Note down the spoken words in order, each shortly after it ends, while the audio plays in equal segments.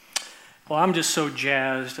Well, I'm just so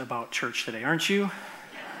jazzed about church today, aren't you?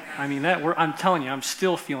 I mean, I'm telling you, I'm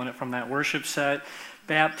still feeling it from that worship set,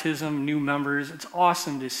 baptism, new members. It's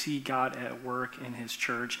awesome to see God at work in his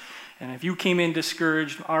church. And if you came in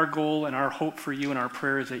discouraged, our goal and our hope for you and our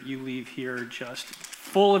prayer is that you leave here just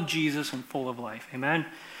full of Jesus and full of life. Amen?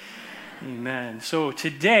 Amen. So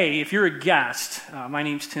today, if you're a guest, my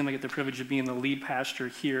name's Tim. I get the privilege of being the lead pastor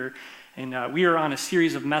here. And we are on a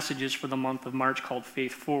series of messages for the month of March called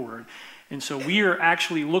Faith Forward. And so we are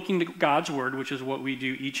actually looking to God's Word, which is what we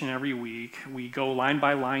do each and every week. We go line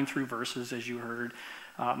by line through verses, as you heard.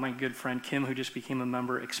 My good friend Kim, who just became a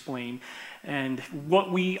member, explained. And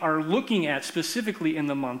what we are looking at specifically in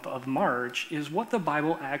the month of March is what the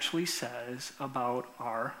Bible actually says about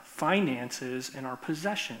our finances and our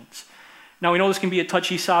possessions. Now, we know this can be a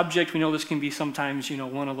touchy subject. We know this can be sometimes,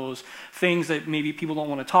 one of those things that maybe people don't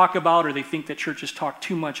want to talk about, or they think that churches talk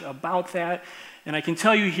too much about that. And I can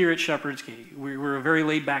tell you here at Shepherd's Gate, we're a very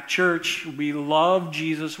laid-back church. We love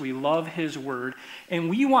Jesus. We love his word. And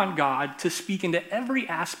we want God to speak into every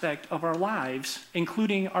aspect of our lives,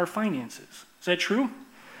 including our finances. Is that true?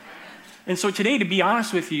 And so today, to be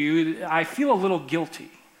honest with you, I feel a little guilty.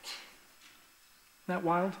 Isn't that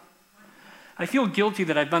wild? I feel guilty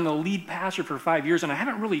that I've been the lead pastor for 5 years, and I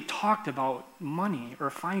haven't really talked about money or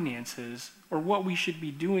finances or what we should be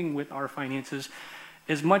doing with our finances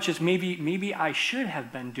as much as maybe I should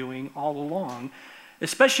have been doing all along,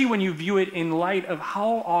 especially when you view it in light of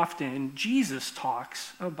how often Jesus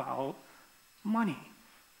talks about money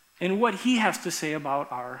and what he has to say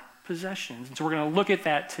about our possessions. And so we're going to look at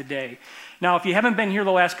that today. Now, if you haven't been here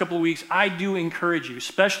the last couple of weeks, I do encourage you,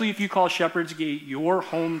 especially if you call Shepherd's Gate your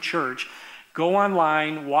home church, go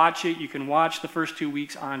online, watch it. You can watch the first 2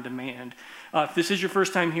 weeks on demand. If this is your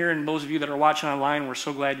first time here, and those of you that are watching online, we're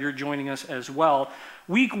so glad you're joining us as well.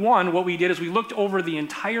 Week 1, what we did is we looked over the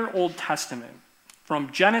entire Old Testament,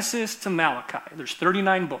 from Genesis to Malachi. There's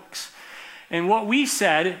 39 books. And what we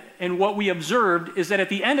said and what we observed is that at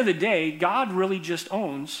the end of the day, God really just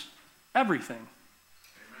owns everything.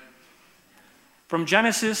 Amen. From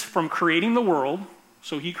Genesis, from creating the world,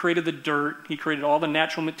 so he created the dirt, he created all the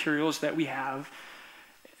natural materials that we have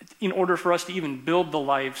in order for us to even build the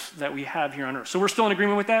lives that we have here on earth. So we're still in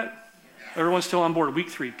agreement with that? Everyone's still on board. Week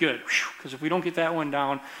 3, good. Because if we don't get that one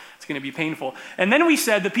down, it's going to be painful. And then we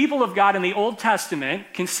said the people of God in the Old Testament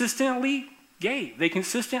consistently gave. They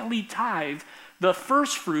consistently tithed the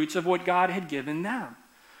first fruits of what God had given them.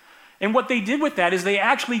 And what they did with that is they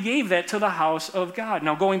actually gave that to the house of God.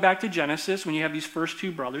 Now, going back to Genesis, when you have these first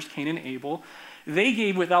two brothers, Cain and Abel, they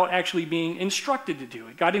gave without actually being instructed to do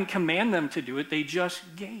it. God didn't command them to do it. They just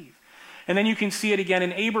gave. And then you can see it again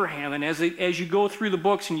in Abraham. And as you go through the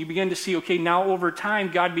books and you begin to see, okay, now over time,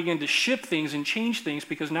 God began to shift things and change things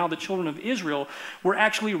because now the children of Israel were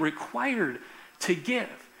actually required to give.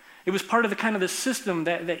 It was part of the system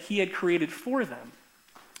that he had created for them.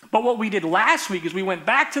 But what we did last week is we went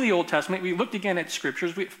back to the Old Testament. We looked again at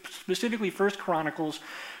scriptures, specifically 1 Chronicles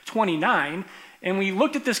 29. And we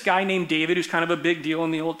looked at this guy named David, who's kind of a big deal in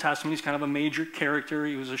the Old Testament. He's kind of a major character.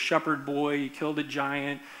 He was a shepherd boy. He killed a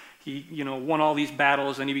giant. He, won all these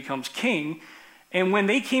battles, and he becomes king. And when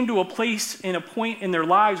they came to a place and a point in their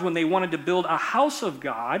lives when they wanted to build a house of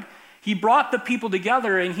God, he brought the people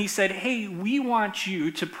together and he said, hey, we want you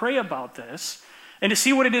to pray about this and to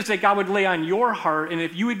see what it is that God would lay on your heart, and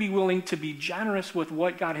if you would be willing to be generous with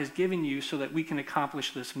what God has given you so that we can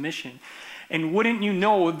accomplish this mission. And wouldn't you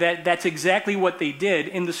know that that's exactly what they did.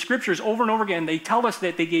 In the scriptures, over and over again, they tell us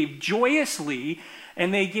that they gave joyously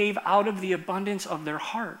and they gave out of the abundance of their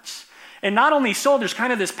hearts. And not only so, there's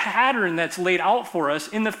kind of this pattern that's laid out for us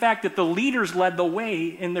in the fact that the leaders led the way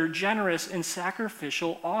in their generous and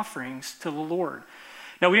sacrificial offerings to the Lord.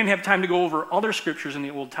 Now, we didn't have time to go over other scriptures in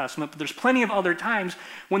the Old Testament, but there's plenty of other times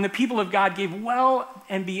when the people of God gave well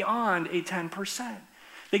and beyond a 10%.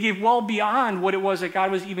 They gave well beyond what it was that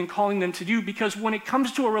God was even calling them to do, because when it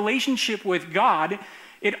comes to a relationship with God,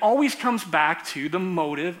 it always comes back to the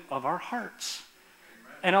motive of our hearts.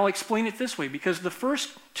 Amen. And I'll explain it this way, because the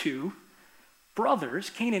first two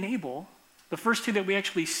brothers, Cain and Abel, the first two that we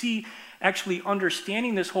actually see actually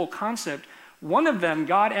understanding this whole concept, one of them,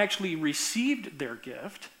 God actually received their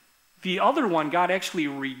gift. The other one, God actually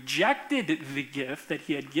rejected the gift that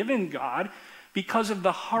he had given God because of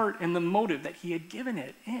the heart and the motive that he had given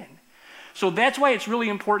it in. So that's why it's really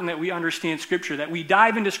important that we understand Scripture, that we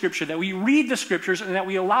dive into Scripture, that we read the Scriptures, and that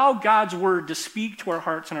we allow God's Word to speak to our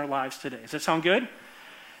hearts and our lives today. Does that sound good?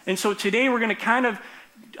 And so today we're going to kind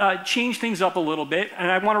of change things up a little bit,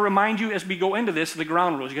 and I want to remind you as we go into this, the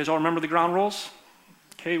ground rules. You guys all remember the ground rules?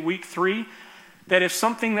 Okay, week 3, that if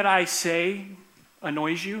something that I say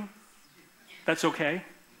annoys you, That's okay.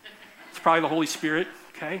 It's probably the Holy Spirit,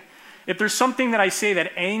 okay? If there's something that I say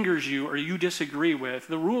that angers you or you disagree with,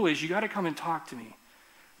 the rule is you got to come and talk to me.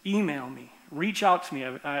 Email me. Reach out to me.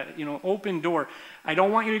 Open door. I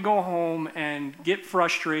don't want you to go home and get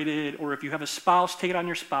frustrated, or if you have a spouse, take it on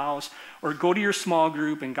your spouse, or go to your small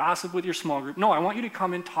group and gossip with your small group. No, I want you to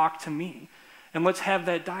come and talk to me, and let's have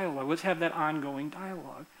that dialogue. Let's have that ongoing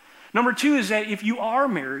dialogue. Number 2 is that if you are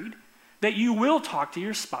married, that you will talk to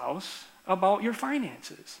your spouse about your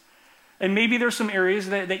finances. And maybe there's some areas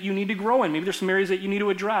that you need to grow in. Maybe there's some areas that you need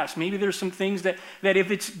to address. Maybe there's some things that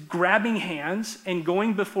if it's grabbing hands and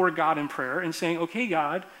going before God in prayer and saying, okay,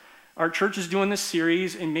 God, our church is doing this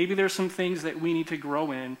series, and maybe there's some things that we need to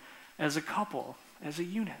grow in as a couple, as a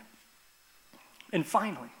unit. And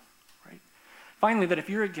finally, that if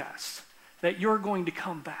you're a guest, that you're going to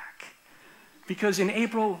come back. Because in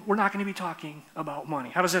April, we're not going to be talking about money.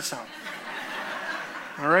 How does that sound?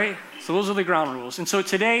 All right? So those are the ground rules. And so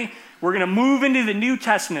today, we're going to move into the New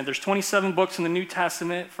Testament. There's 27 books in the New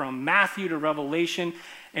Testament, from Matthew to Revelation.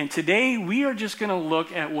 And today, we are just going to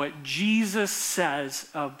look at what Jesus says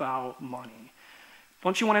about money.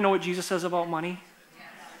 Don't you want to know what Jesus says about money? Yes.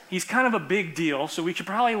 He's kind of a big deal, so we should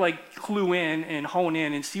probably clue in and hone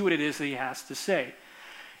in and see what it is that he has to say.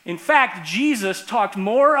 In fact, Jesus talked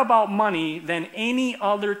more about money than any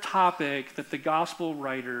other topic that the gospel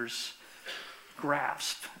writers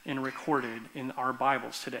grasped and recorded in our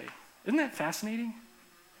Bibles today. Isn't that fascinating?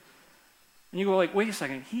 And you go wait a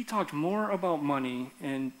second, he talked more about money,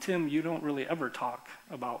 and Tim, you don't really ever talk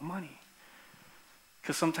about money.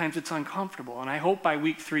 Because sometimes it's uncomfortable. And I hope by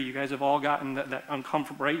week 3, you guys have all gotten that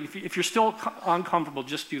uncomfortable, right? If you're still uncomfortable,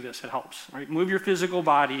 just do this, it helps, right? Move your physical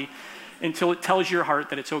body until it tells your heart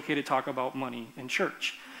that it's okay to talk about money in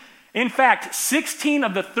church. In fact, 16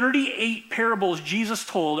 of the 38 parables Jesus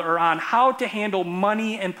told are on how to handle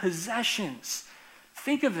money and possessions.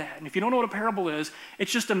 Think of that. And if you don't know what a parable is,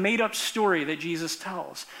 it's just a made-up story that Jesus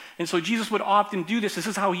tells. And so Jesus would often do this. This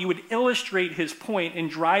is how he would illustrate his point and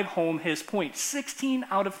drive home his point. 16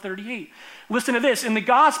 out of 38. Listen to this. In the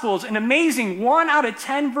Gospels, an amazing 1 out of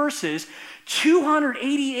 10 verses,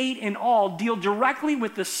 288 in all, deal directly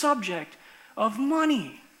with the subject of money.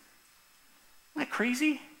 Isn't that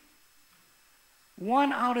crazy?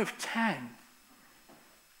 1 out of 10.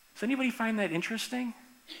 Does anybody find that interesting?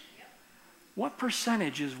 What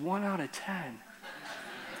percentage is 1 out of 10?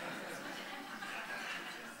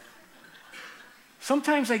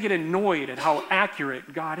 Sometimes I get annoyed at how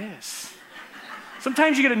accurate God is.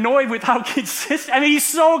 Sometimes you get annoyed with how consistent, he's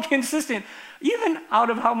so consistent, even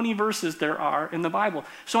out of how many verses there are in the Bible.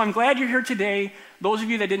 So I'm glad you're here today. Those of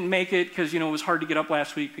you that didn't make it because, it was hard to get up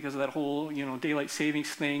last week because of that whole, daylight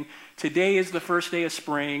savings thing. Today is the first day of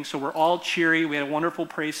spring, so we're all cheery. We had a wonderful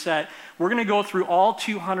praise set. We're going to go through all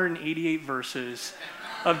 288 verses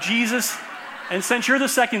of Jesus. And since you're the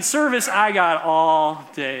second service, I got all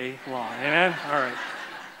day long. Amen? All right.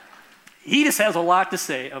 He just has a lot to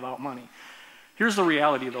say about money. Here's the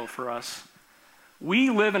reality, though, for us.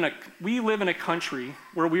 We live in a country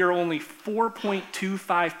where we are only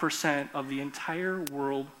 4.25% of the entire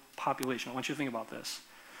world population. I want you to think about this.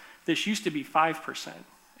 This used to be 5%.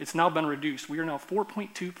 It's now been reduced. We are now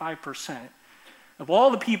 4.25% of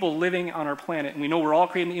all the people living on our planet. And we know we're all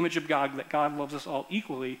created in the image of God, that God loves us all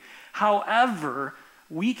equally. However,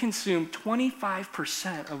 we consume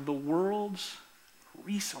 25% of the world's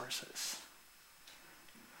resources.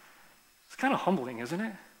 It's kind of humbling, isn't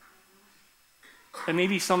it? And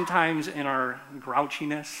maybe sometimes in our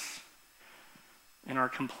grouchiness, in our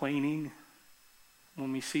complaining,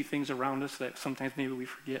 when we see things around us, that sometimes maybe we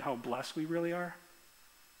forget how blessed we really are.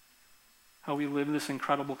 How we live in this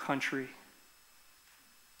incredible country,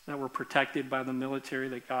 that we're protected by the military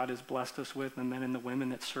that God has blessed us with, the men and the women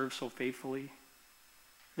that serve so faithfully.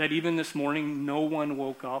 That even this morning, no one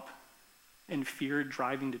woke up and feared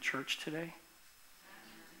driving to church today.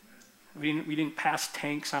 We didn't pass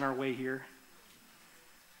tanks on our way here.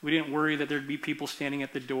 We didn't worry that there'd be people standing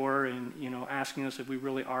at the door and, asking us if we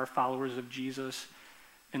really are followers of Jesus,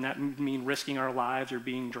 and that mean risking our lives or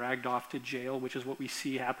being dragged off to jail, which is what we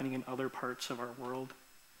see happening in other parts of our world.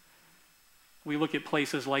 We look at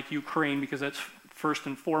places like Ukraine because that's first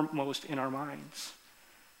and foremost in our minds.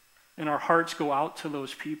 And our hearts go out to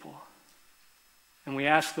those people. And we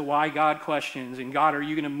ask the why God questions, and God, are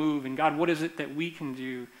you going to move? And God, what is it that we can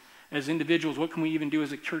do as individuals? What can we even do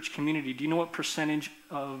as a church community? Do you know what percentage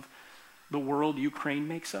of the world Ukraine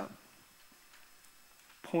makes up?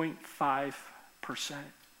 0.5%.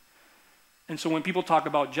 And so when people talk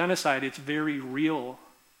about genocide, it's very real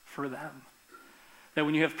for them. That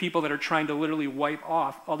when you have people that are trying to literally wipe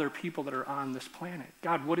off other people that are on this planet,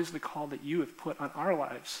 God, what is the call that you have put on our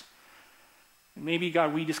lives? And maybe,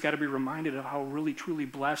 God, we just got to be reminded of how really, truly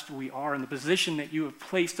blessed we are and the position that you have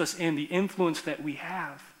placed us in, the influence that we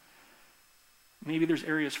have. Maybe there's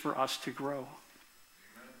areas for us to grow.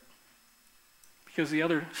 Because the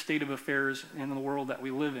other state of affairs in the world that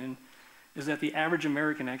we live in is that the average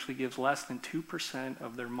American actually gives less than 2%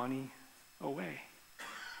 of their money away.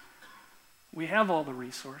 We have all the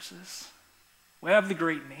resources. We have the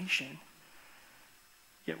great nation.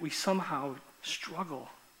 Yet we somehow struggle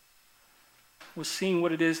with seeing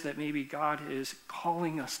what it is that maybe God is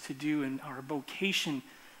calling us to do in our vocation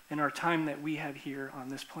and our time that we have here on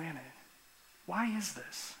this planet. Why is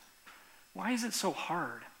this? Why is it so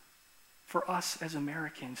hard for us as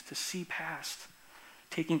Americans to see past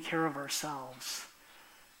taking care of ourselves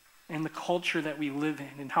and the culture that we live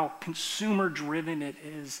in and how consumer-driven it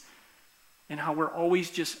is and how we're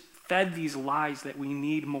always just fed these lies that we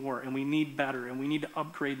need more and we need better and we need to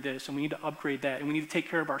upgrade this and we need to upgrade that and we need to take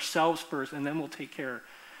care of ourselves first and then we'll take care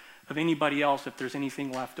of anybody else if there's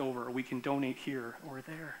anything left over or we can donate here or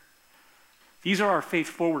there. These are our faith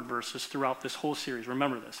forward verses throughout this whole series.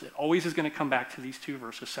 Remember this. It always is going to come back to these two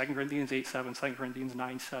verses, 2 Corinthians 8:7, 2 Corinthians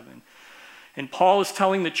 9:7. And Paul is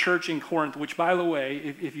telling the church in Corinth, which, by the way,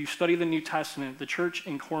 if you study the New Testament, the church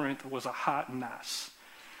in Corinth was a hot mess.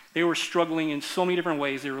 They were struggling in so many different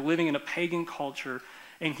ways. They were living in a pagan culture.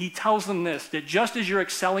 And he tells them this, that just as you're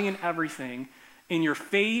excelling in everything, in your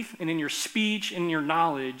faith and in your speech and in your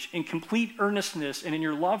knowledge, in complete earnestness and in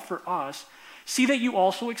your love for us, see that you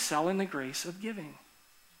also excel in the grace of giving.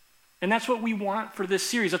 And that's what we want for this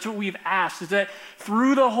series. That's what we've asked, is that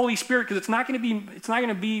through the Holy Spirit, because it's not going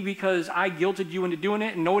to be because I guilted you into doing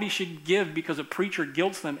it, and nobody should give because a preacher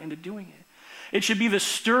guilts them into doing it. It should be the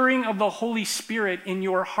stirring of the Holy Spirit in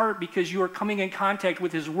your heart because you are coming in contact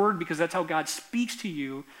with his word, because that's how God speaks to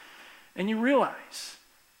you, and you realize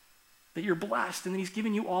that you're blessed and that he's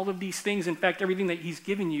given you all of these things. In fact, everything that he's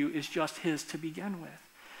given you is just his to begin with.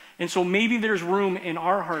 And so maybe there's room in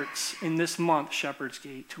our hearts in this month, Shepherd's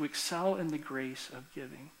Gate, to excel in the grace of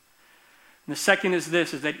giving. And the second is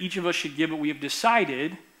this, is that each of us should give what we have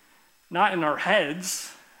decided, not in our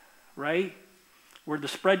heads, right, where the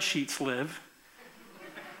spreadsheets live,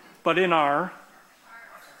 but in our,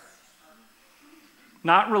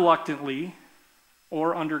 not reluctantly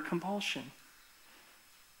or under compulsion.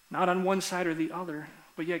 Not on one side or the other,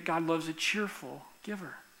 but yet God loves a cheerful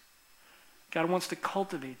giver. God wants to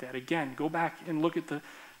cultivate that. Again, go back and look at the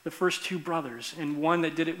first two brothers, and one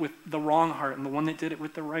that did it with the wrong heart and the one that did it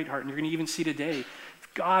with the right heart. And you're going to even see today,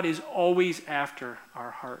 God is always after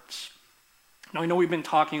our hearts. Now, I know we've been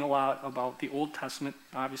talking a lot about the Old Testament.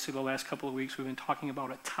 Obviously, the last couple of weeks, we've been talking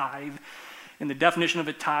about a tithe and the definition of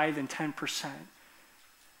a tithe and 10%.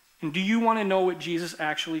 And do you want to know what Jesus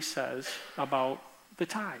actually says about the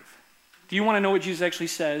tithe? Do you want to know what Jesus actually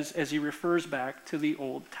says as he refers back to the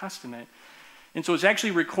Old Testament? And so it's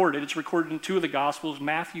actually recorded. It's recorded in two of the Gospels.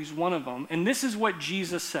 Matthew's one of them. And this is what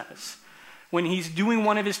Jesus says. When he's doing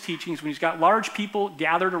one of his teachings, when he's got large people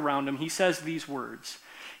gathered around him, he says these words.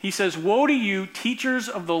 He says, "Woe to you, teachers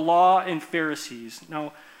of the law and Pharisees."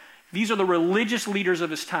 Now, these are the religious leaders of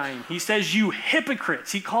his time. He says, "You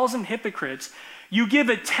hypocrites." He calls them hypocrites. "You give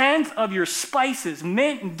a tenth of your spices,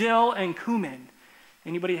 mint, dill, and cumin."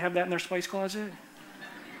 Anybody have that in their spice closet?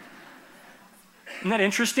 Isn't that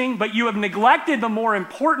interesting? "But you have neglected the more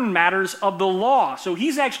important matters of the law." So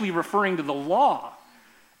he's actually referring to the law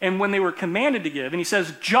and when they were commanded to give. And he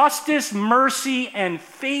says, "Justice, mercy, and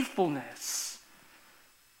faithfulness.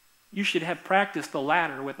 You should have practiced the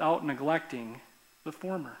latter without neglecting the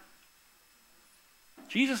former."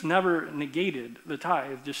 Jesus never negated the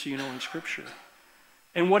tithe, just so you know, in Scripture.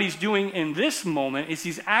 And what he's doing in this moment is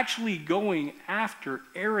he's actually going after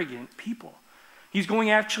arrogant people. He's going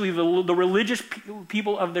actually the religious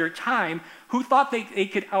people of their time who thought they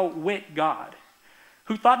could outwit God,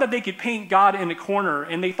 who thought that they could paint God in a corner,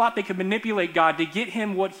 and they thought they could manipulate God to get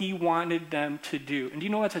him what he wanted them to do. And do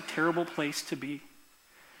you know that's a terrible place to be?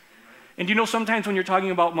 And do you know sometimes when you're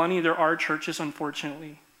talking about money, there are churches,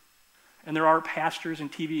 unfortunately, and there are pastors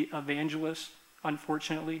and TV evangelists,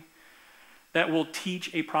 unfortunately, that will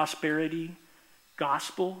teach a prosperity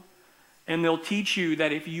gospel. And they'll teach you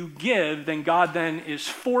that if you give, then God then is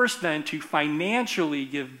forced then to financially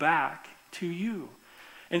give back to you.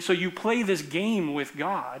 And so you play this game with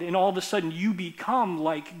God, and all of a sudden you become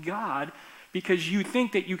like God because you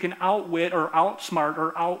think that you can outwit or outsmart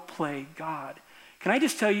or outplay God. Can I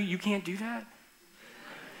just tell you, you can't do that?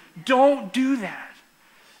 Don't do that.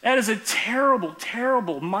 That is a terrible,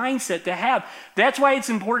 terrible mindset to have. That's why it's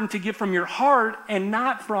important to give from your heart and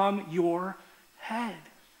not from your head.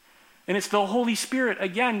 And it's the Holy Spirit,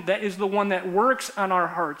 again, that is the one that works on our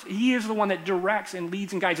hearts. He is the one that directs and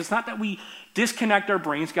leads and guides. It's not that we disconnect our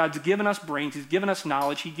brains. God's given us brains. He's given us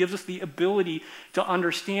knowledge. He gives us the ability to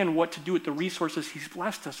understand what to do with the resources he's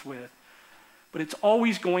blessed us with. But it's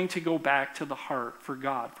always going to go back to the heart for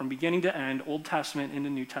God. From beginning to end, Old Testament into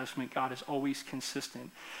New Testament, God is always consistent.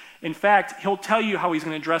 In fact, he'll tell you how he's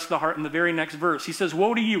going to address the heart in the very next verse. He says,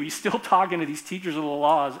 woe to you. He's still talking to these teachers of the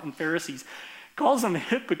laws and Pharisees. Calls them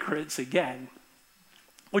hypocrites again,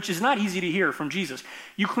 which is not easy to hear from Jesus.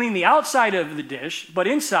 You clean the outside of the dish, but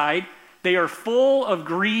inside they are full of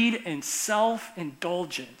greed and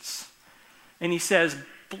self-indulgence. And he says,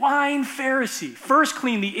 blind Pharisee, first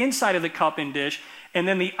clean the inside of the cup and dish, and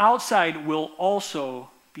then the outside will also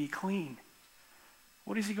be clean.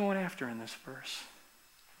 What is he going after in this verse?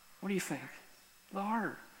 What do you think? The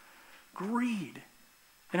heart. Greed.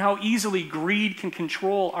 And how easily greed can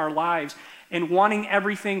control our lives and wanting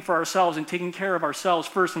everything for ourselves and taking care of ourselves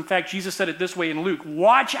first. In fact, Jesus said it this way in Luke,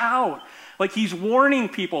 watch out. Like he's warning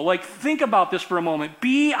people, like think about this for a moment.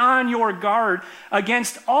 Be on your guard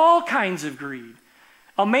against all kinds of greed.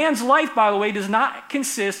 A man's life, by the way, does not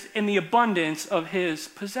consist in the abundance of his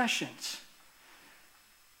possessions.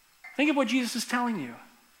 Think of what Jesus is telling you.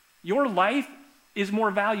 Your life is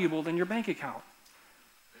more valuable than your bank account.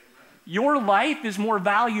 Your life is more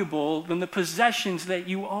valuable than the possessions that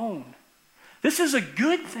you own. This is a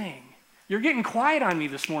good thing. You're getting quiet on me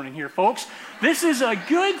this morning here, folks. This is a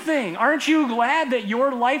good thing. Aren't you glad that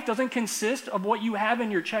your life doesn't consist of what you have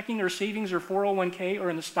in your checking or savings or 401k or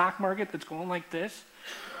in the stock market that's going like this?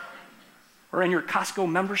 Or in your Costco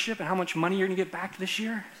membership and how much money you're going to get back this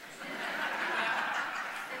year?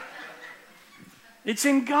 It's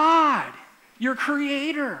in God, your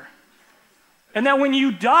creator. And that when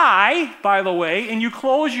you die, by the way, and you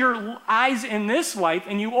close your eyes in this life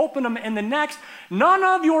and you open them in the next, none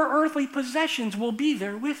of your earthly possessions will be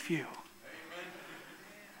there with you.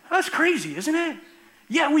 That's crazy, isn't it?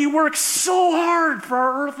 Yet we work so hard for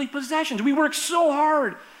our earthly possessions. We work so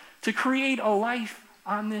hard to create a life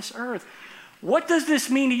on this earth. What does this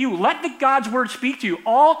mean to you? Let God's word speak to you.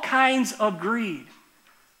 All kinds of greed.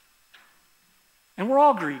 And we're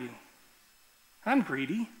all greedy. I'm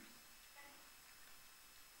greedy.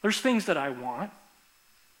 There's things that I want.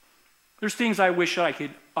 There's things I wish I could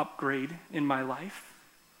upgrade in my life.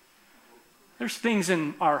 There's things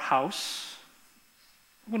in our house.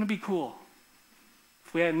 Wouldn't it be cool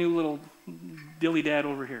if we had a new little dilly dad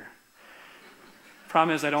over here?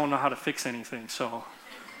 Problem is I don't know how to fix anything, so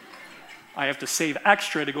I have to save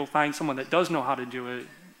extra to go find someone that does know how to do it,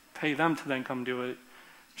 pay them to then come do it,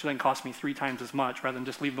 which then costs me 3 times as much rather than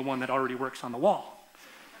just leave the one that already works on the wall.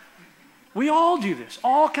 We all do this,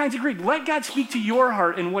 all kinds of greed. Let God speak to your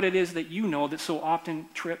heart and what it is that you know that so often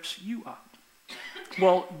trips you up.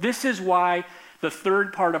 Well, this is why the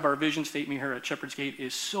third part of our vision statement here at Shepherd's Gate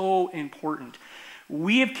is so important.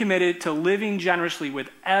 We have committed to living generously with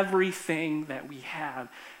everything that we have.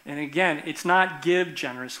 And again, it's not give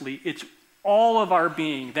generously, it's all of our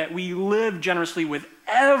being, that we live generously with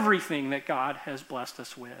everything that God has blessed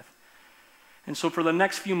us with. And so for the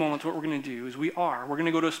next few moments, what we're going to do is we're going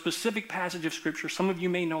to go to a specific passage of Scripture. Some of you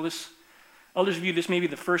may know this. Others of you, this may be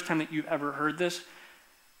the first time that you've ever heard this.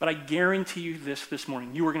 But I guarantee you this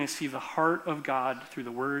morning. You are going to see the heart of God through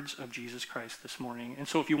the words of Jesus Christ this morning. And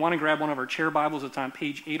so if you want to grab one of our chair Bibles, it's on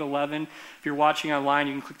page 811. If you're watching online,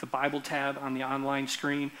 you can click the Bible tab on the online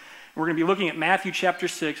screen. We're going to be looking at Matthew chapter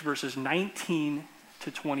 6, verses 19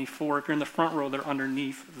 to 24. If you're in the front row, they're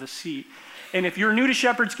underneath the seat. And if you're new to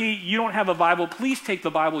Shepherd's Gate, you don't have a Bible, please take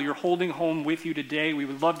the Bible you're holding home with you today. We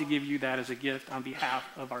would love to give you that as a gift on behalf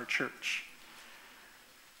of our church.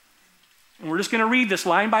 And we're just going to read this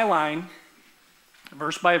line by line,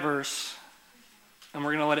 verse by verse, and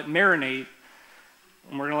we're going to let it marinate,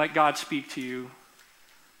 and we're going to let God speak to you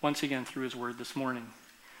once again through his word this morning.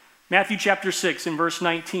 Matthew chapter 6 and verse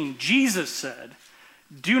 19, Jesus said,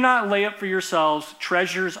 "Do not lay up for yourselves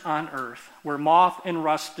treasures on earth, where moth and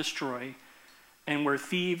rust destroy, and where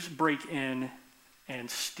thieves break in and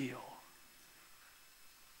steal."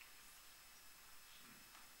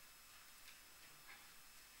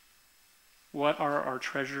 What are our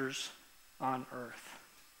treasures on earth?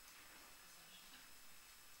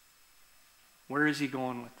 Where is he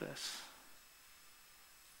going with this?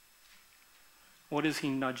 What is he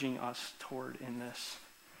nudging us toward in this?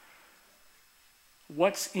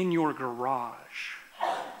 What's in your garage?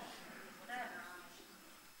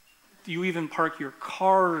 Do you even park your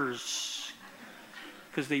cars?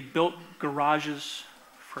 Because they built garages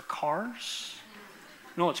for cars.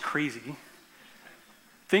 No, it's crazy.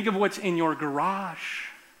 Think of what's in your garage,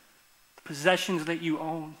 the possessions that you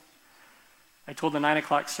own. I told the 9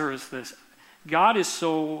 o'clock service this. God is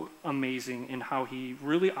so amazing in how he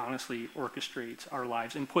really honestly orchestrates our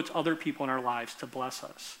lives and puts other people in our lives to bless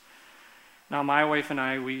us. Now, my wife and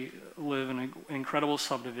I, we live in an incredible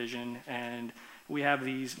subdivision, and we have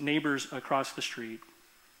these neighbors across the street,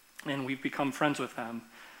 and we've become friends with them.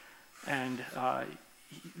 And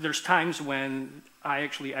there's times when I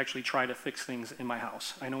actually try to fix things in my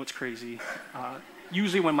house. I know it's crazy.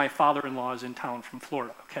 Usually when my father-in-law is in town from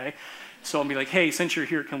Florida, okay? So I'll be like, hey, since you're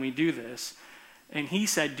here, can we do this? And he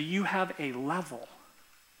said, do you have a level?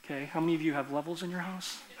 Okay, how many of you have levels in your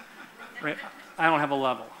house? Right? I don't have a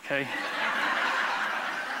level, okay?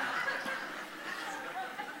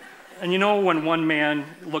 And you know when one man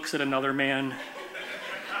looks at another man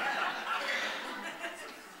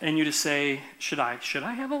and you just say, should I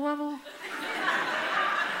have a level?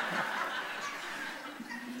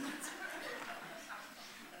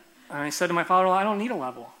 And I said to my father-in-law, I don't need a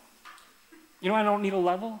level. You know why I don't need a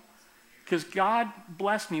level? Because God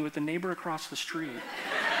blessed me with the neighbor across the street.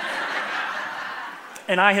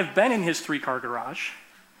 And I have been in his 3-car garage,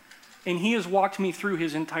 and he has walked me through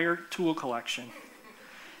his entire tool collection.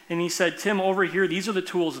 And he said, Tim, over here, these are the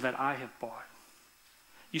tools that I have bought.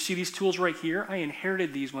 You see these tools right here? I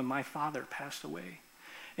inherited these when my father passed away.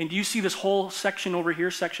 And do you see this whole section over here,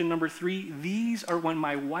 section number 3? These are when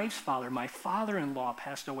my wife's father, my father-in-law,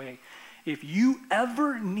 passed away. If you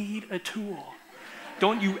ever need a tool,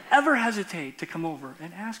 don't you ever hesitate to come over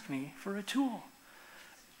and ask me for a tool.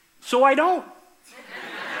 So I don't.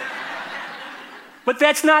 But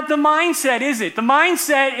that's not the mindset, is it? The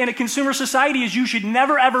mindset in a consumer society is you should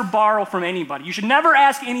never, ever borrow from anybody. You should never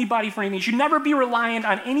ask anybody for anything. You should never be reliant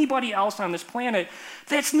on anybody else on this planet.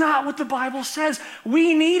 That's not what the Bible says.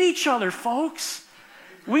 We need each other, folks.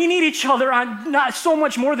 We need each other on not so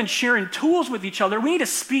much more than sharing tools with each other. We need to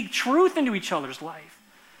speak truth into each other's life.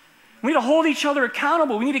 We need to hold each other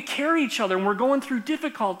accountable. We need to carry each other when we're going through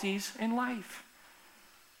difficulties in life.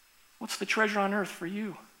 What's the treasure on earth for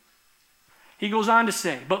you? He goes on to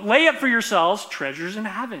say, but lay up for yourselves treasures in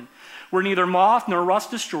heaven, where neither moth nor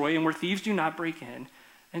rust destroy, and where thieves do not break in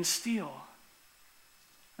and steal.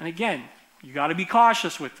 And again, you got to be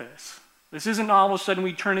cautious with this. This isn't all of a sudden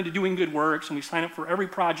we turn into doing good works and we sign up for every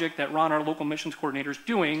project that Ron, our local missions coordinator, is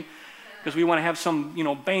doing because we want to have some,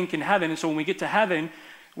 bank in heaven. And so when we get to heaven,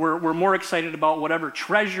 we're more excited about whatever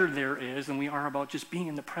treasure there is than we are about just being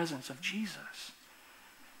in the presence of Jesus.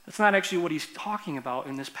 That's not actually what he's talking about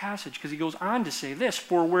in this passage, because he goes on to say this,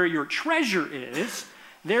 for where your treasure is,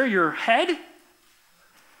 there your heart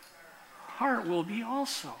will be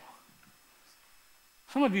also.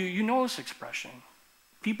 Some of you know this expression.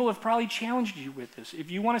 People have probably challenged you with this. If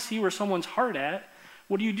you want to see where someone's heart at,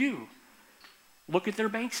 what do? Look at their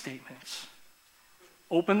bank statements.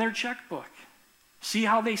 Open their checkbook. See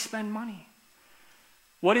how they spend money.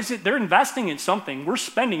 What is it? They're investing in something. We're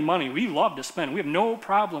spending money. We love to spend. We have no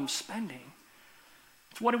problem spending.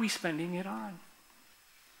 It's what are we spending it on?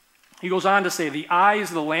 He goes on to say, the eye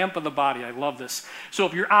is the lamp of the body. I love this. So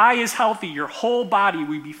if your eye is healthy, your whole body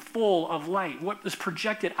will be full of light. What is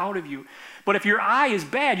projected out of you? But if your eye is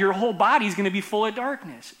bad, your whole body is going to be full of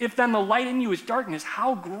darkness. If then the light in you is darkness,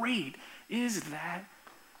 how great is that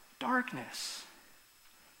darkness?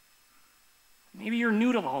 Maybe you're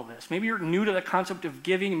new to all this. Maybe you're new to the concept of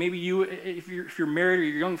giving. Maybe if you're married or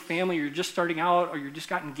you're a young family, or you're just starting out, or you just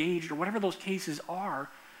got engaged, or whatever those cases are,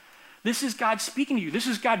 this is God speaking to you. This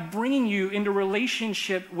is God bringing you into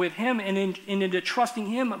relationship with him and into trusting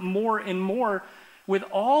him more and more with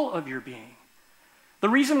all of your being. The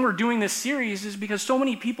reason we're doing this series is because so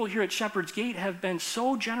many people here at Shepherd's Gate have been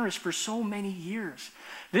so generous for so many years.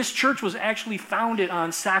 This church was actually founded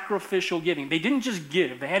on sacrificial giving. They didn't just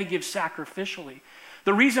give, they had to give sacrificially.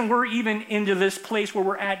 The reason we're even into this place where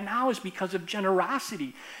we're at now is because of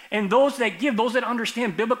generosity. And those that give, those that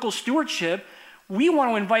understand biblical stewardship, we want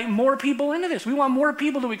to invite more people into this. We want more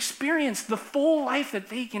people to experience the full life that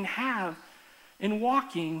they can have in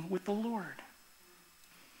walking with the Lord.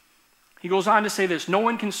 He goes on to say this, no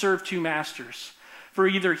one can serve two masters, for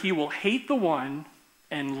either he will hate the one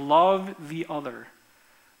and love the other,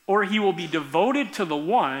 or he will be devoted to the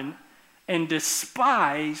one and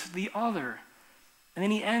despise the other. And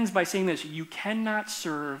then he ends by saying this, you cannot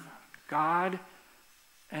serve God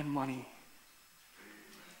and money.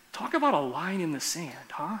 Talk about a line in the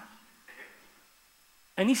sand, huh?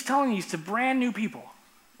 And he's telling these to brand new people.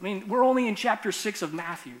 I mean, we're only in chapter 6 of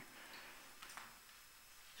Matthew.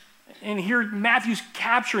 And here Matthew's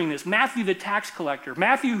capturing this. Matthew, the tax collector.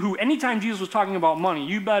 Matthew, who anytime Jesus was talking about money,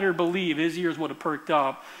 you better believe his ears would have perked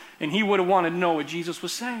up and he would have wanted to know what Jesus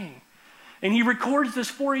was saying. And he records this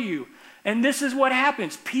for you. And this is what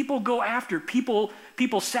happens. People go after. People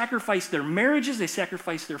sacrifice their marriages. They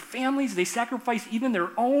sacrifice their families. They sacrifice even their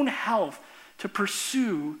own health to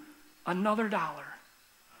pursue another dollar,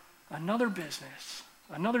 another business,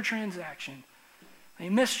 another transaction. They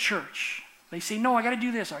miss church. They say, no, I got to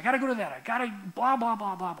do this. Or I got to go to that. I got to blah, blah,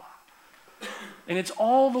 blah, blah, blah. And it's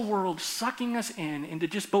all the world sucking us into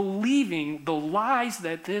just believing the lies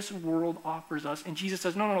that this world offers us. And Jesus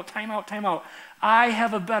says, no, time out, time out. I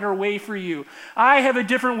have a better way for you. I have a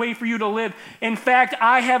different way for you to live. In fact,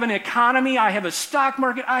 I have an economy. I have a stock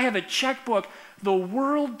market. I have a checkbook the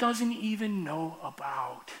world doesn't even know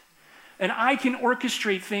about. And I can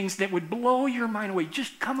orchestrate things that would blow your mind away.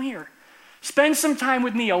 Just come here. Spend some time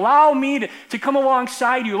with me. Allow me to come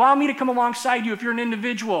alongside you. Allow me to come alongside you if you're an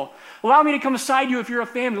individual. Allow me to come beside you if you're a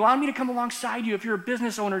family. Allow me to come alongside you if you're a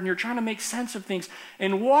business owner and you're trying to make sense of things.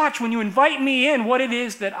 And watch when you invite me in what it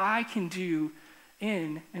is that I can do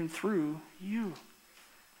in and through you.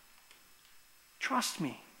 Trust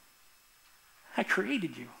me. I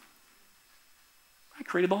created you. I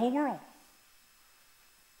created the whole world.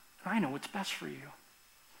 I know what's best for you.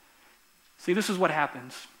 See, this is what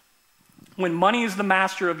happens. When money is the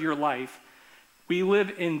master of your life, we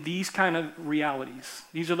live in these kind of realities.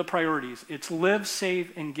 These are the priorities. It's live,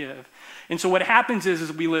 save, and give. And so what happens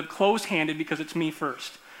is we live close-handed because it's me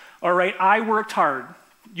first. All right, I worked hard.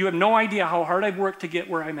 You have no idea how hard I've worked to get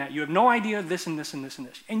where I'm at. You have no idea this and this and this and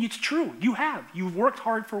this. And it's true. You have. You've worked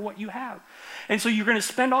hard for what you have. And so you're going to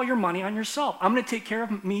spend all your money on yourself. I'm going to take care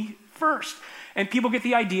of me first. And people get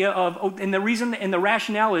the idea of, and the reason and the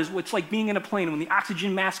rationale is, it's like being in a plane. When the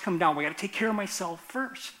oxygen masks come down, we got to take care of myself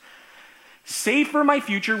first. Save for my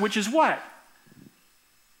future, which is what?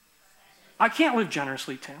 I can't live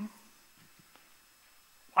generously, Tim.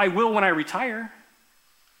 I will when I retire.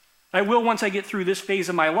 I will once I get through this phase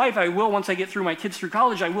of my life. I will once I get through my kids through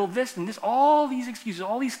college. I will this and this, all these excuses,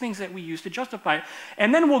 all these things that we use to justify it.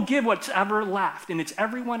 And then we'll give what's ever left, and it's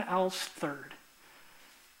everyone else third.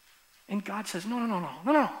 And God says, no,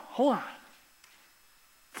 hold on.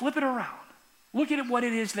 Flip it around. Look at what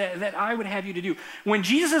it is that I would have you to do. When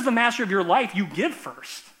Jesus is the master of your life, you give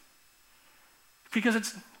first. Because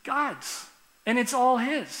it's God's, and it's all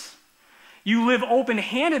his. You live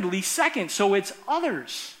open-handedly second, so it's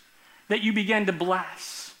others that you begin to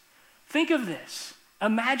bless. Think of this.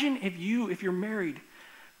 Imagine if you're married,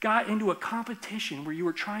 got into a competition where you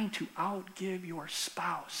were trying to outgive your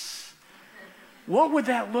spouse. What would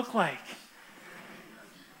that look like?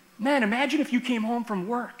 Man, imagine if you came home from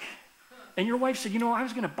work and your wife said, I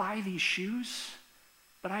was going to buy these shoes,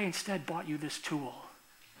 but I instead bought you this tool.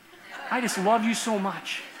 I just love you so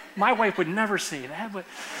much. My wife would never say that, but...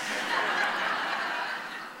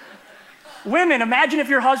 Women, imagine if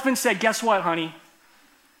your husband said, guess what, honey?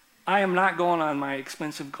 I am not going on my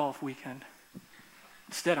expensive golf weekend.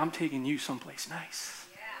 Instead, I'm taking you someplace nice.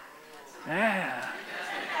 Yeah.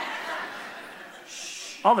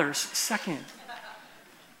 Others, second.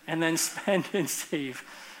 And then spend and save,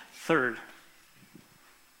 third.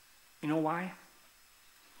 You know why?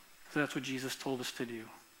 Because that's what Jesus told us to do.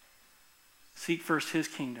 Seek first his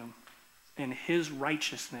kingdom and his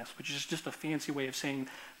righteousness, which is just a fancy way of saying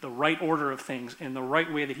the right order of things and the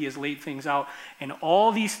right way that he has laid things out. And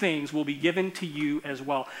all these things will be given to you as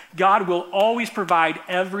well. God will always provide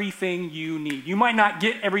everything you need. You might not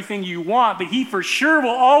get everything you want, but he for sure will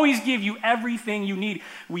always give you everything you need.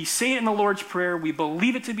 We say it in the Lord's Prayer. We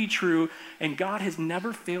believe it to be true. And God has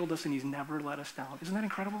never failed us and he's never let us down. Isn't that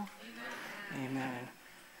incredible? Amen.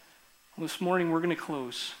 Well, this morning we're going to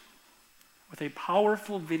close with a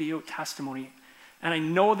powerful video testimony. And I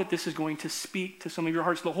know that this is going to speak to some of your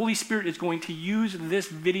hearts. The Holy Spirit is going to use this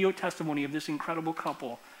video testimony of this incredible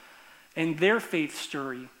couple and their faith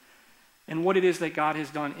story and what it is that God has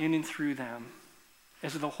done in and through them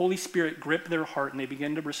as the Holy Spirit grip their heart and they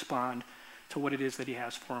begin to respond to what it is that he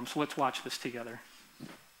has for them. So let's watch this together.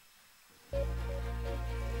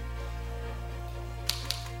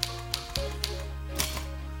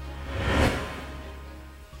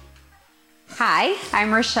 Hi,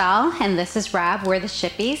 I'm Rochelle, and this is Rob. We're the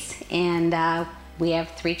Shippies, and we have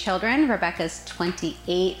 3 children. Rebecca's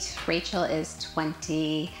 28, Rachel is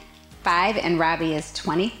 25, and Robbie is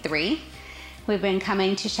 23. We've been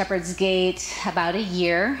coming to Shepherd's Gate about a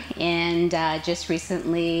year, and just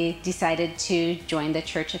recently decided to join the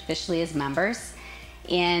church officially as members,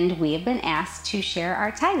 and we have been asked to share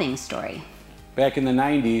our tithing story. Back in the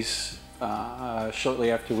 90s,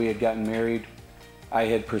 shortly after we had gotten married, I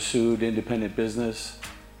had pursued independent business,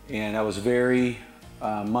 and I was very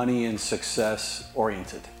money and success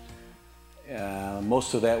oriented.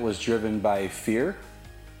 Most of that was driven by fear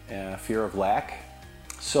of lack.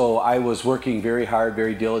 So I was working very hard,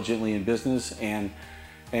 very diligently in business and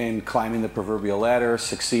climbing the proverbial ladder,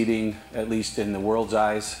 succeeding, at least in the world's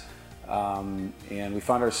eyes. And we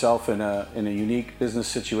found ourselves in a unique business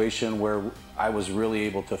situation where I was really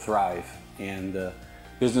able to thrive. And the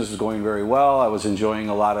business was going very well. I was enjoying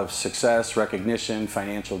a lot of success, recognition,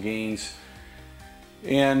 financial gains.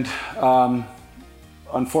 And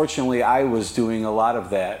unfortunately, I was doing a lot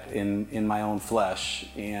of that in my own flesh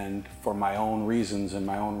and for my own reasons and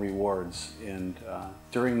my own rewards. And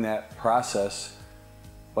during that process,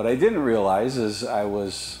 what I didn't realize is I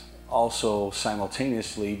was also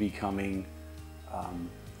simultaneously becoming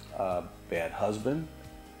a bad husband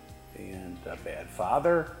and a bad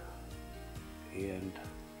father and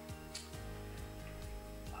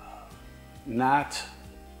not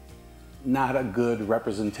a good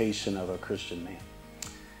representation of a Christian man.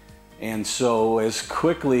 And so as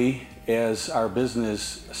quickly as our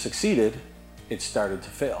business succeeded, it started to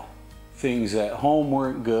fail. Things at home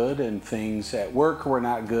weren't good and things at work were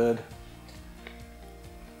not good.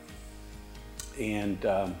 And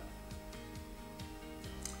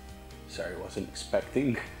sorry, I wasn't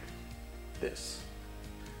expecting this.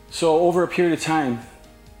 So over a period of time,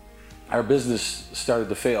 our business started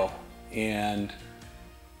to fail, and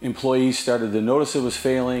employees started to notice it was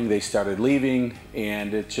failing. They started leaving,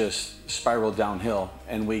 and it just spiraled downhill.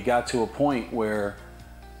 And we got to a point where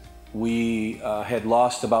we had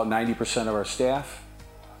lost about 90% of our staff.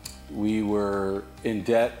 We were in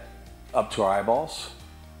debt up to our eyeballs,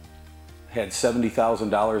 had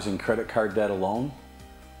 $70,000 in credit card debt alone,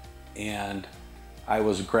 and I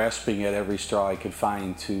was grasping at every straw I could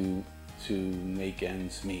find to make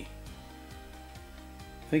ends meet.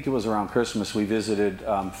 I think it was around Christmas we visited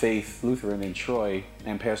Faith Lutheran in Troy,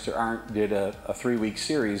 and Pastor Arndt did a 3-week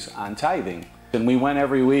series on tithing. And we went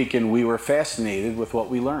every week and we were fascinated with what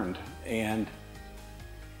we learned. And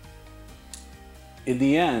in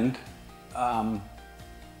the end,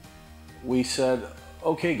 we said,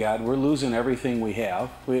 okay, God, we're losing everything we have.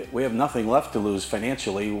 We have nothing left to lose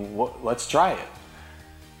financially. Let's try it.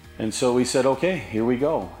 And so we said, okay, here we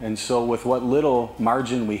go. And so with what little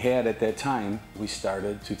margin we had at that time, we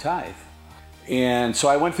started to tithe. And so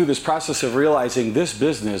I went through this process of realizing this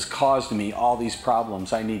business caused me all these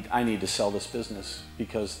problems. I need to sell this business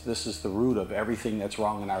because this is the root of everything that's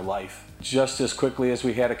wrong in our life. Just as quickly as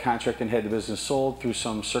we had a contract and had the business sold, through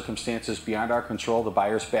some circumstances beyond our control, the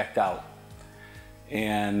buyers backed out.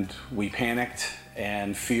 And we panicked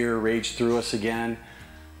and fear raged through us again.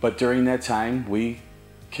 But during that time, we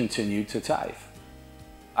continued to tithe.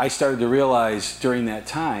 I started to realize during that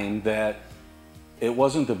time that it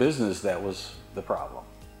wasn't the business that was the problem.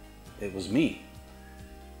 It was me.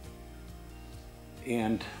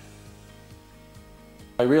 And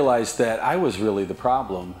I realized that I was really the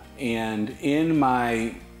problem. And in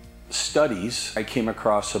my studies, I came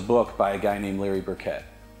across a book by a guy named Larry Burkett,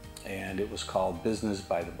 and it was called Business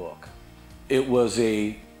by the Book. It was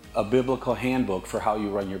a biblical handbook for how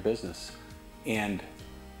you run your business. And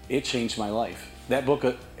it changed my life. That book,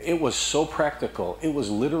 it was so practical. It was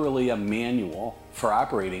literally a manual for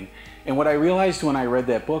operating. And what I realized when I read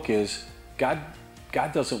that book is God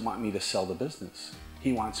doesn't want me to sell the business.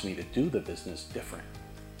 He wants me to do the business different.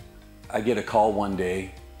 I get a call one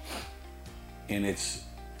day, and it's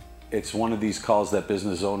one of these calls that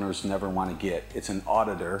business owners never want to get. It's an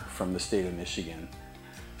auditor from the state of Michigan.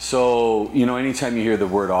 So, anytime you hear the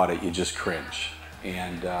word audit, you just cringe.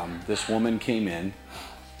 And this woman came in,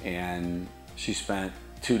 and she spent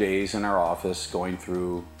 2 days in our office going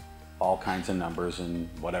through all kinds of numbers and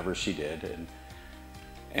whatever she did.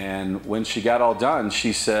 And when she got all done,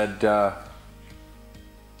 she said,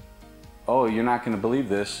 oh, you're not going to believe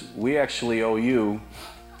this. We actually owe you,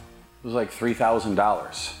 it was like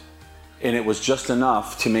 $3,000. And it was just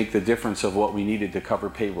enough to make the difference of what we needed to cover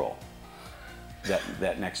payroll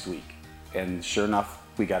that next week. And sure enough,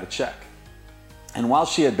 we got a check. And while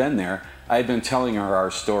she had been there, I had been telling her our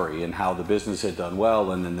story and how the business had done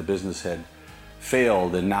well and then the business had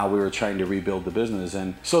failed, and now we were trying to rebuild the business.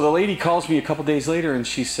 And so the lady calls me a couple days later and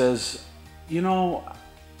she says,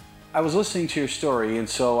 I was listening to your story, and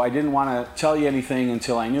so I didn't want to tell you anything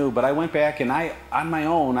until I knew, but I went back and on my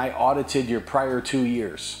own, I audited your prior 2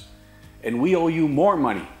 years, and we owe you more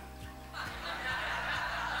money.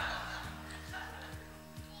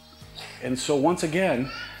 And so once again,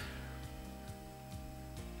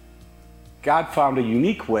 God found a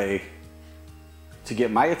unique way to get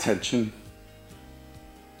my attention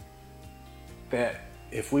that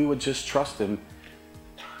if we would just trust him,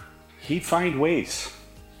 he'd find ways.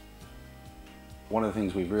 One of the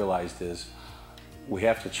things we've realized is we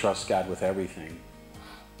have to trust God with everything,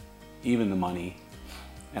 even the money.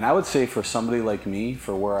 And I would say for somebody like me,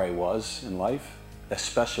 for where I was in life,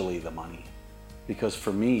 especially the money. Because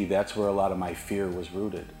for me, that's where a lot of my fear was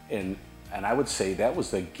rooted. And I would say that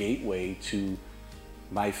was the gateway to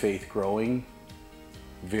my faith growing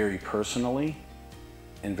very personally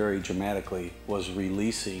and very dramatically, was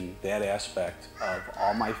releasing that aspect of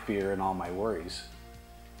all my fear and all my worries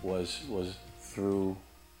was through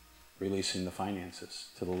releasing the finances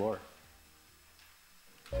to the Lord.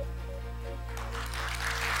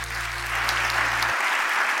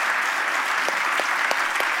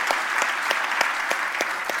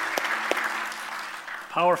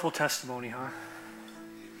 Powerful testimony, huh?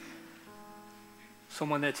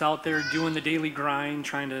 Someone that's out there doing the daily grind,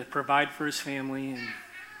 trying to provide for his family, and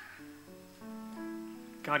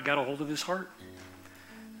God got a hold of his heart.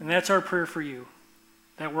 And that's our prayer for you,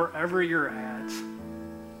 that wherever you're at,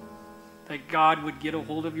 that God would get a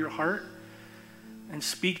hold of your heart and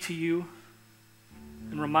speak to you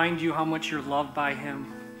and remind you how much you're loved by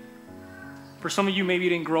him. For some of you, maybe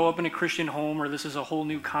you didn't grow up in a Christian home, or this is a whole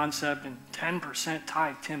new concept, and 10%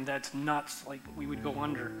 tithe, Tim, that's nuts, like we would go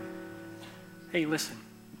under. Hey, listen,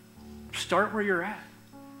 start where you're at.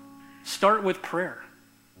 Start with prayer.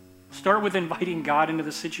 Start with inviting God into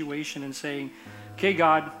the situation and saying, okay,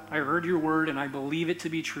 God, I heard your word and I believe it to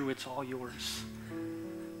be true. It's all yours.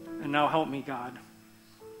 And now help me, God,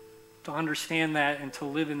 to understand that and to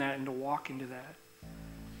live in that and to walk into that.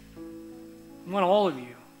 I want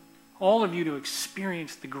all of you to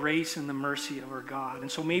experience the grace and the mercy of our God. And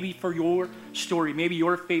so maybe for your story, maybe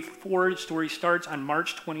your faith forward story starts on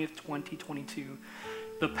March 20th, 2022.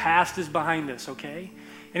 The past is behind us, okay?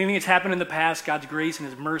 Anything that's happened in the past, God's grace and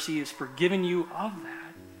his mercy has forgiven you of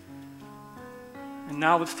that. And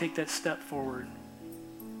now let's take that step forward.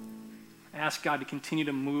 Ask God to continue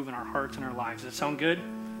to move in our hearts and our lives. Does that sound good?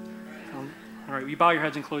 All right, will you bow your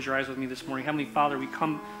heads and close your eyes with me this morning? Heavenly Father, we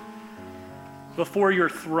come before your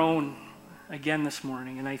throne again this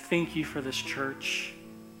morning, and I thank you for this church.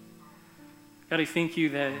 God, I thank you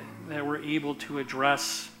that we're able to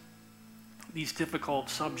address these difficult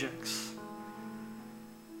subjects.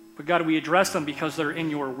 But God, we address them because they're in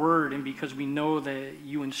your word and because we know that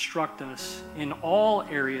you instruct us in all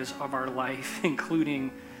areas of our life,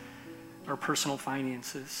 including our personal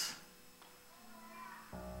finances.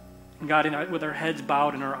 And God, with our heads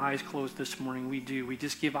bowed and our eyes closed this morning, we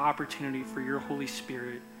just give opportunity for your Holy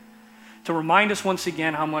Spirit to remind us once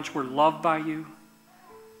again how much we're loved by you,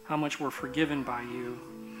 how much we're forgiven by you,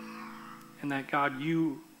 and that, God,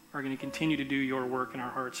 you are going to continue to do your work in our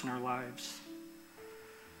hearts and our lives.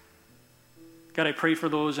 God, I pray for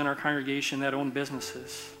those in our congregation that own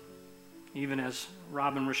businesses, even as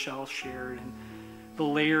Rob and Rochelle shared, and the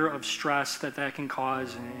layer of stress that can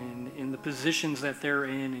cause in the positions that they're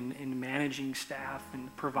in managing staff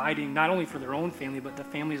and providing not only for their own family, but the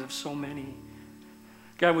families of so many.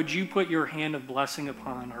 God, would you put your hand of blessing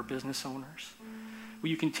upon our business owners? Will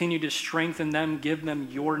you continue to strengthen them, give them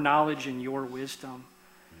your knowledge and your wisdom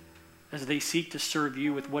as they seek to serve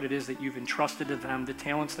you with what it is that you've entrusted to them, the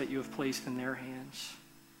talents that you have placed in their hands.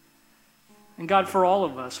 And God, for all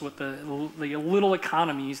of us, with the little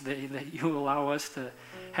economies that you allow us to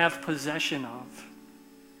have possession of,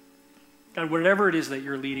 God, whatever it is that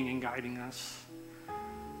you're leading and guiding us,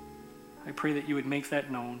 I pray that you would make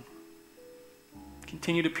that known.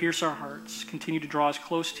 Continue to pierce our hearts. Continue to draw us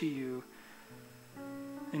close to you.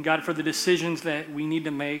 And God, for the decisions that we need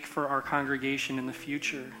to make for our congregation in the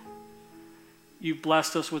future, you've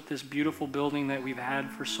blessed us with this beautiful building that we've had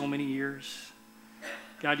for so many years.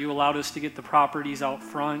 God, you allowed us to get the properties out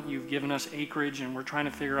front. You've given us acreage, and we're trying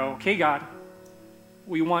to figure out, okay, God,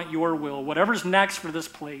 we want your will. Whatever's next for this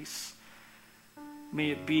place,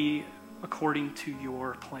 may it be according to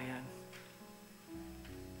your plan.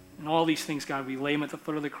 And all these things, God, we lay them at the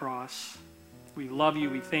foot of the cross. We love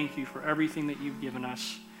you. We thank you for everything that you've given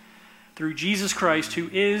us. Through Jesus Christ, who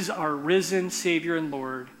is our risen Savior and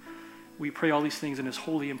Lord, we pray all these things in his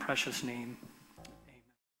holy and precious name.